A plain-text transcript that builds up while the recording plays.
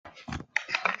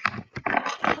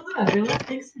Hi, everyone.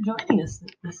 Thanks for joining us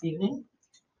this evening.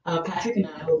 Patrick and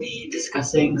I will be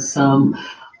discussing some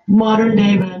modern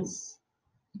day events.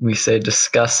 We say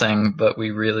discussing, but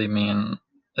we really mean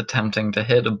attempting to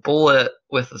hit a bullet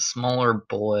with a smaller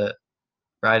bullet,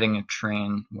 riding a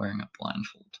train, wearing a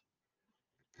blindfold.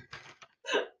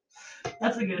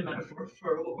 That's a good metaphor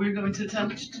for what we're going to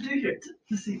attempt to do here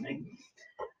this evening.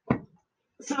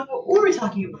 So, what were we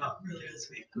talking about earlier this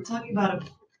week? We're talking about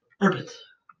Urbit.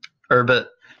 Urbit.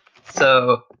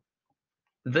 So,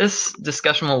 this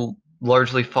discussion will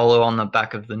largely follow on the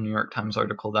back of the New York Times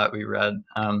article that we read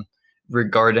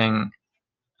regarding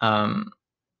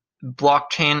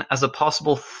blockchain as a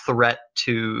possible threat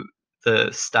to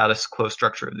the status quo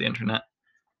structure of the internet.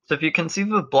 So if you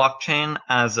conceive of blockchain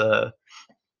as a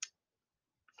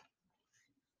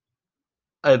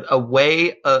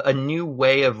new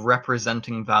way of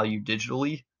representing value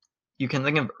digitally, you can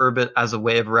think of Urbit as a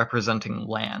way of representing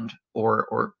land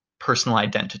or personal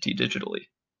identity digitally.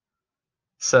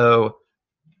 So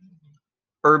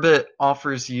Urbit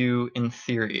offers you, in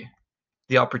theory,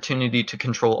 the opportunity to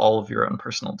control all of your own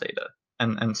personal data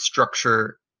and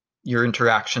structure your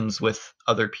interactions with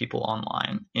other people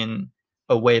online in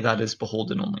a way that is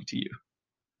beholden only to you.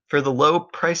 For the low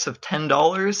price of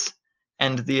 $10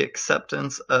 and the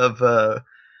acceptance of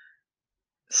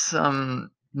some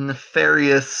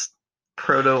nefarious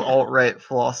proto-alt-right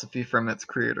philosophy from its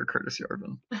creator, Curtis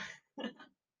Yarvin.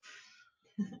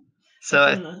 So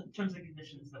in the terms and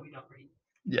conditions that we don't read.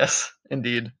 Yes,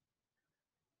 indeed.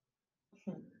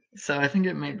 So I think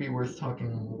it might be worth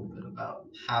talking a little bit about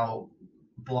how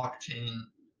blockchain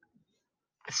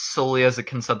solely as a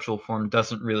conceptual form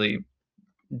doesn't really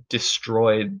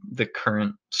destroy the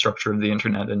current structure of the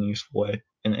internet in a useful way,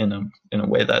 in a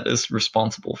way that is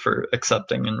responsible for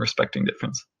accepting and respecting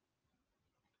difference.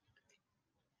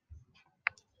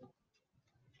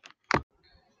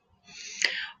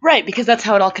 Right, because that's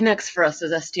how it all connects for us as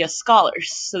SDS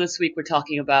scholars. So this week we're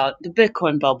talking about the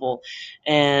Bitcoin bubble,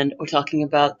 and we're talking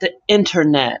about the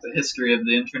internet. The history of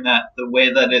the internet, the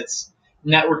way that its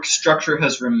network structure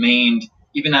has remained,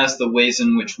 even as the ways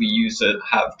in which we use it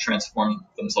have transformed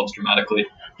themselves dramatically.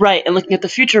 Right, and looking at the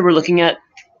future, we're looking at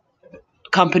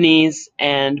companies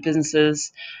and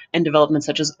businesses and developments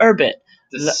such as Urbit.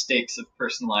 The stakes of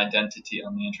personal identity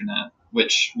on the internet,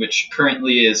 which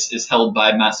currently is held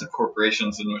by massive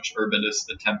corporations, and which Urbit is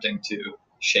attempting to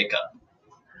shake up.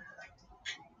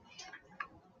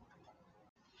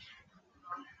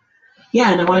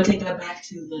 Yeah, and I want to take that back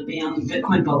to the Beyond the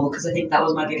Bitcoin bubble, because I think that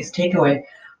was my biggest takeaway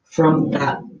from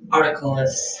that article,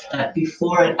 is that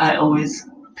before it, I always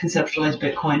conceptualized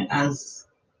Bitcoin as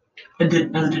a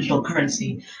digital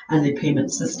currency, as a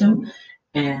payment system.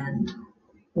 And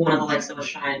one of the lights that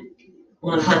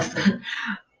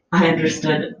I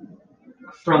understood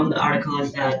from the article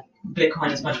is that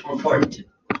Bitcoin is much more important to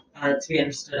be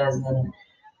understood as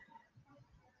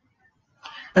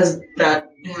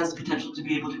that it has the potential to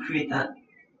be able to create that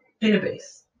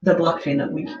database, the blockchain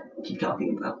that we keep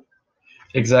talking about.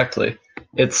 Exactly.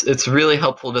 It's really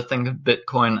helpful to think of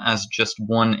Bitcoin as just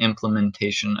one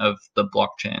implementation of the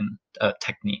blockchain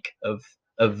technique of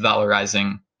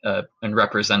valorizing and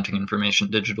representing information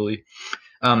digitally.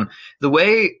 The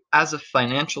way, as a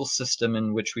financial system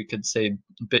in which we could say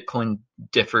Bitcoin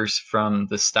differs from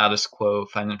the status quo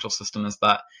financial system, is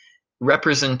that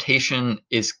representation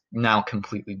is now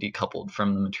completely decoupled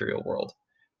from the material world.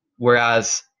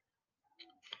 Whereas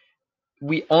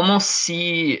we almost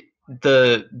see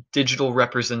the digital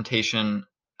representation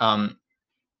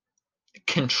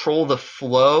control the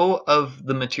flow of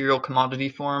the material commodity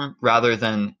form rather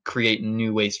than create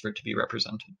new ways for it to be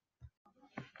represented.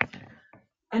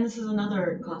 And this is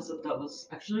another concept that was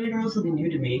actually relatively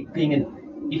new to me,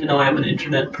 even though I'm an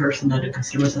internet person, I do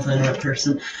consider myself an internet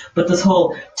person, but this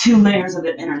whole two layers of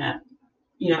the internet,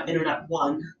 Internet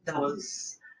 1, that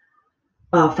was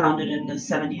founded in the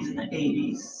 70s and the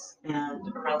 80s,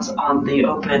 and runs on the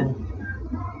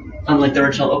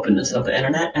original openness of the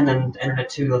internet, and then the Internet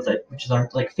 2, which is our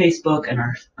Facebook and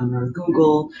our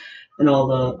Google, and all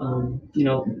the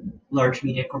large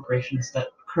media corporations that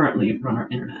currently run our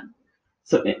internet.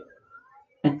 So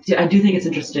I do think it's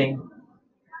interesting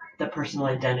that personal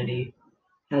identity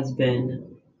has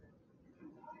been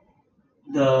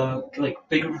the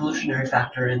big revolutionary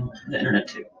factor in the internet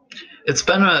too. It's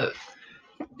been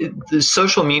the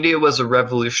social media was a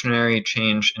revolutionary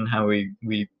change in how we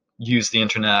use the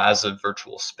internet as a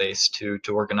virtual space to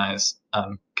organize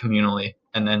communally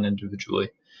and then individually.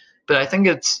 But I think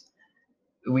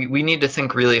we need to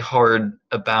think really hard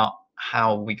about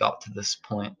how we got to this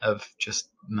point of just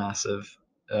massive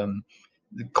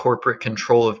corporate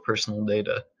control of personal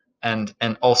data. and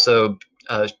also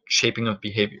shaping of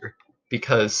behavior,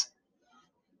 because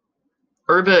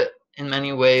Urbit in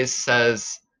many ways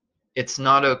says it's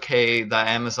not okay that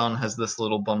Amazon has this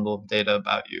little bundle of data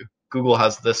about you. Google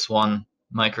has this one,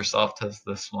 Microsoft has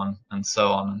this one, and so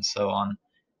on and so on.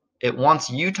 It wants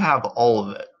you to have all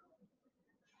of it.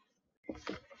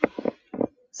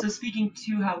 So speaking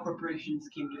to how corporations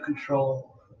came to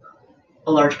control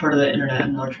a large part of the internet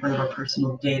and a large part of our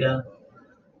personal data.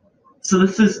 So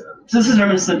this is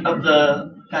reminiscent of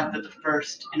the fact that the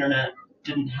first internet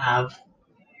didn't have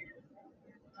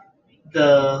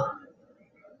the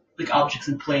objects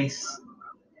in place,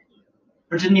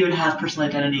 or didn't even have personal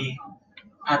identity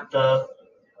at the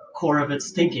core of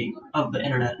its thinking of the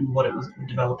internet and what it was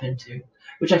developed into,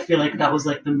 which I feel like that was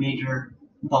like the major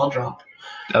ball drop.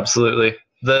 Absolutely.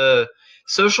 The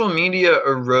social media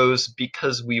arose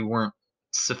because we weren't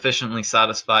sufficiently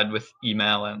satisfied with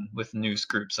email and with news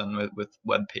groups and with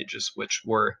web pages, which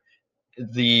were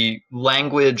the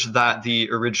language that the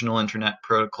original internet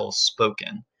protocols spoke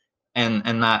in,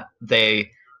 and that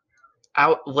they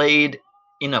outlaid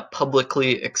in a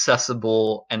publicly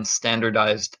accessible and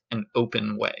standardized and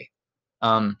open way.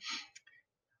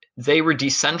 They were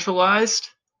decentralized,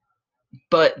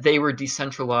 but they were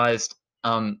decentralized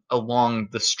along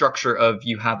the structure of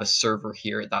you have a server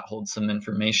here that holds some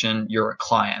information, you're a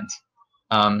client,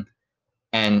 and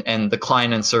the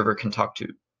client and server can talk to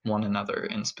one another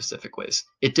in specific ways.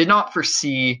 It did not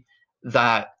foresee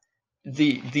that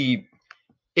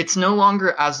it's no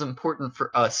longer as important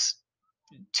for us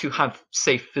to have,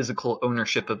 say, physical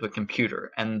ownership of a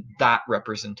computer and that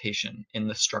representation in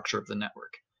the structure of the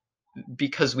network,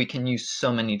 because we can use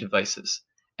so many devices,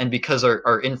 and because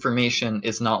our information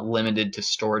is not limited to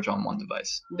storage on one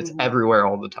device. Mm-hmm. It's everywhere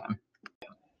all the time.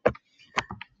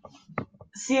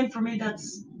 See, and for me,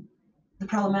 that's the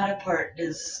problematic part,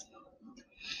 is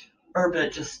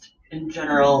Urbit just in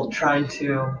general trying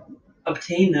to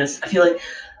obtain this. I feel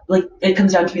like it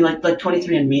comes down to me like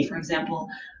 23andMe, for example,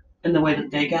 and the way that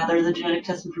they gather the genetic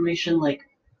test information. Like,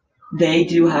 they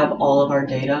do have all of our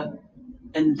data,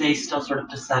 and they still sort of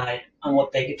decide on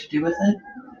what they get to do with it.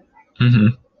 Mm-hmm.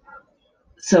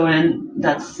 So in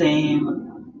that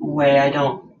same way, I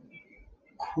don't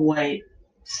quite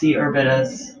see Urbit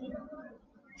as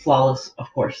flawless,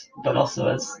 of course, but also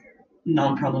as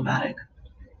non-problematic.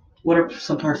 What are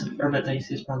some parts of Urbit that you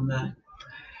see as problematic?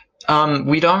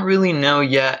 We don't really know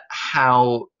yet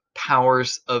how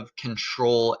powers of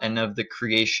control and of the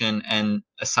creation and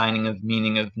assigning of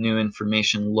meaning of new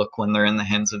information look when they're in the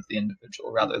hands of the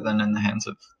individual rather than in the hands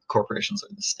of corporations or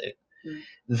the state. Mm-hmm.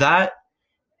 That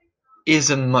is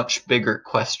a much bigger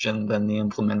question than the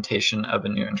implementation of a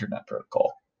new internet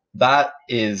protocol. That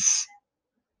is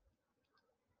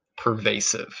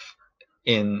pervasive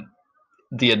in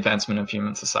the advancement of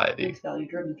human society. It's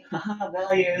value-driven.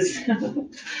 Values.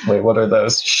 Wait, what are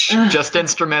those? Just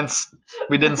instruments.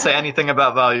 We didn't say anything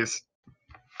about values.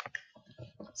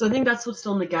 So I think that's what's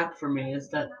still in the gap for me, is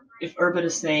that if Urbit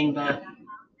is saying that...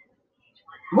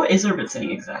 What is Urbit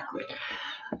saying exactly?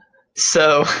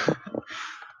 So,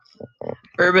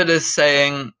 Urbit is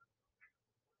saying,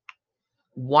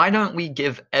 why don't we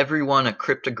give everyone a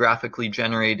cryptographically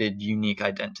generated unique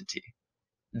identity?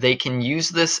 They can use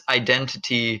this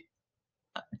identity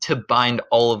to bind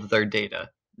all of their data.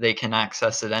 They can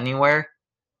access it anywhere.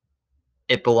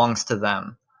 It belongs to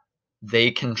them.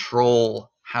 They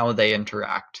control how they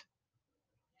interact.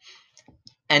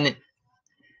 And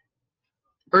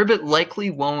Urbit likely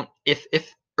won't, if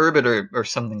Urbit or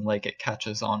something like it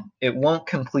catches on, it won't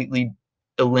completely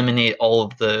eliminate all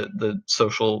of the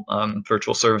social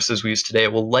virtual services we use today.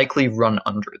 It will likely run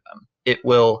under them. It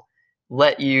will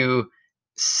let you,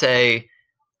 say,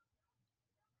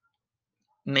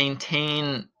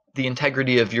 maintain the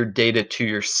integrity of your data to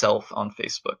yourself on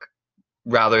Facebook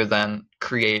rather than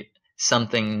create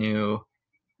something new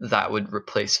that would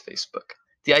replace Facebook.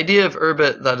 The idea of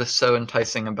Urbit that is so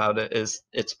enticing about it is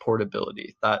its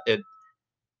portability, that it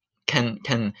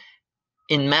can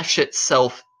enmesh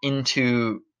itself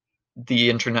into the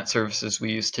internet services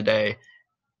we use today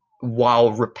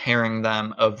while repairing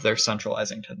them of their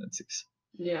centralizing tendencies.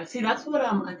 Yeah, see, that's what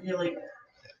I feel like,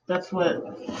 that's what,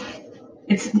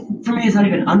 it's, for me, it's not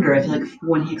even under. I feel like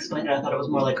when he explained it, I thought it was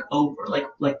more like over,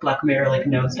 like Black Mirror, like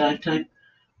nosedive type,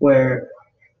 where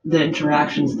the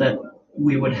interactions that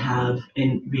we would have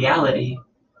in reality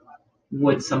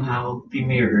would somehow be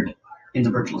mirrored in the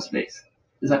virtual space.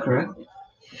 Is that correct?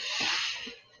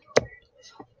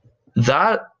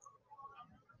 I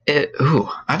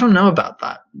don't know about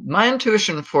that. My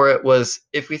intuition for it was,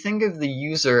 if we think of the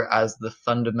user as the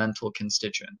fundamental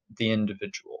constituent, the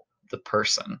individual, the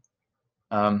person,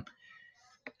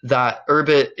 that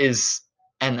Urbit is,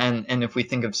 and if we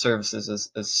think of services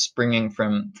as springing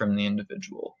from the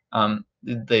individual,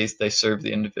 they serve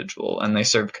the individual and they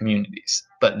serve communities,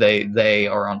 but they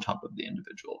are on top of the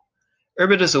individual.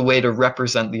 Urbit is a way to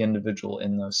represent the individual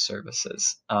in those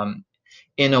services,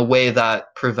 in a way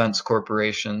that prevents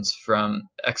corporations from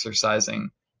exercising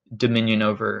dominion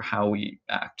over how we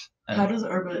act. How does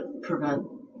Urbit prevent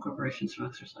corporations from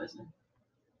exercising?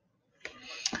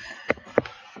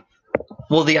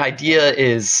 Well, the idea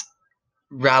is,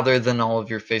 rather than all of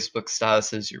your Facebook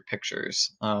statuses, your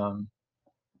pictures,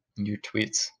 your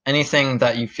tweets, anything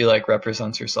that you feel like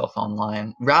represents yourself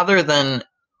online, rather than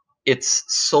its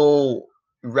sole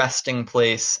resting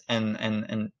place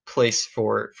and place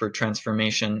for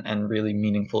transformation and really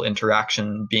meaningful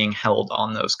interaction being held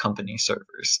on those company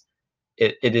servers,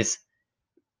 it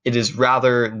is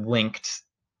rather linked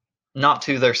not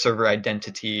to their server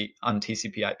identity on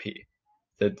TCP/IP,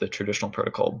 the traditional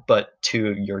protocol, but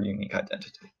to your unique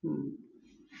identity.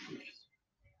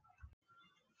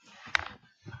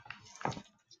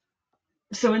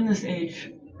 So in this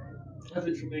age of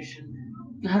information,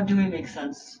 how do we make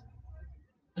sense?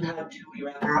 And how do we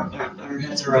wrap our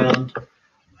heads around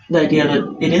the idea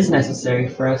that it is necessary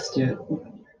for us to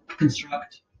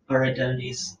construct our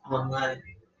identities online?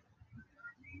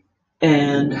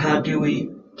 And how do we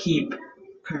keep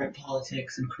current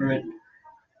politics and current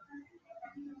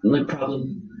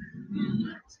problem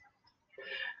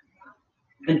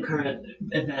and current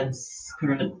events,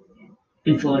 current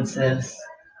influences,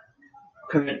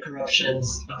 current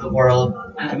corruptions of the world,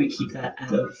 how do we keep that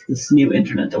out of this new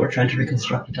internet that we're trying to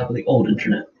reconstruct on top of the old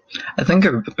internet? I think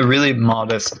a really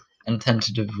modest and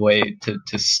tentative way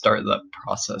to start that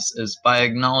process is by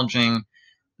acknowledging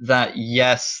that,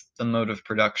 yes, the mode of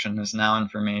production is now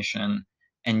information,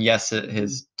 and yes, it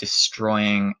is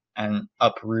destroying and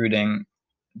uprooting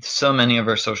so many of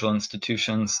our social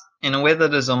institutions in a way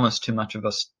that is almost too much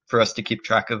for us to keep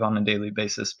track of on a daily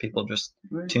basis. People just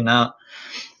tune out.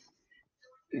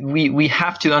 We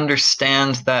have to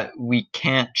understand that we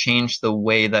can't change the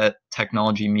way that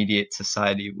technology mediates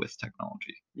society with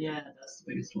technology. Yeah, that's the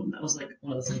biggest one. That was like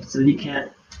one of the things. So you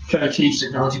can't try to change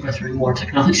technology by throwing more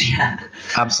technology at it.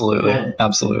 Absolutely, Yeah.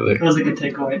 absolutely. That was a good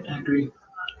takeaway. I agree.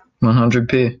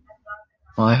 100p.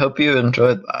 Well, I hope you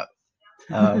enjoyed that.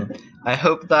 I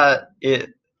hope that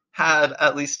it had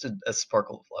at least a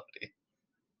sparkle of levity.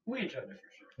 We enjoyed it for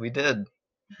sure. We did.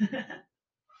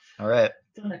 All right.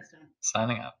 Till next time.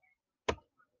 Signing out.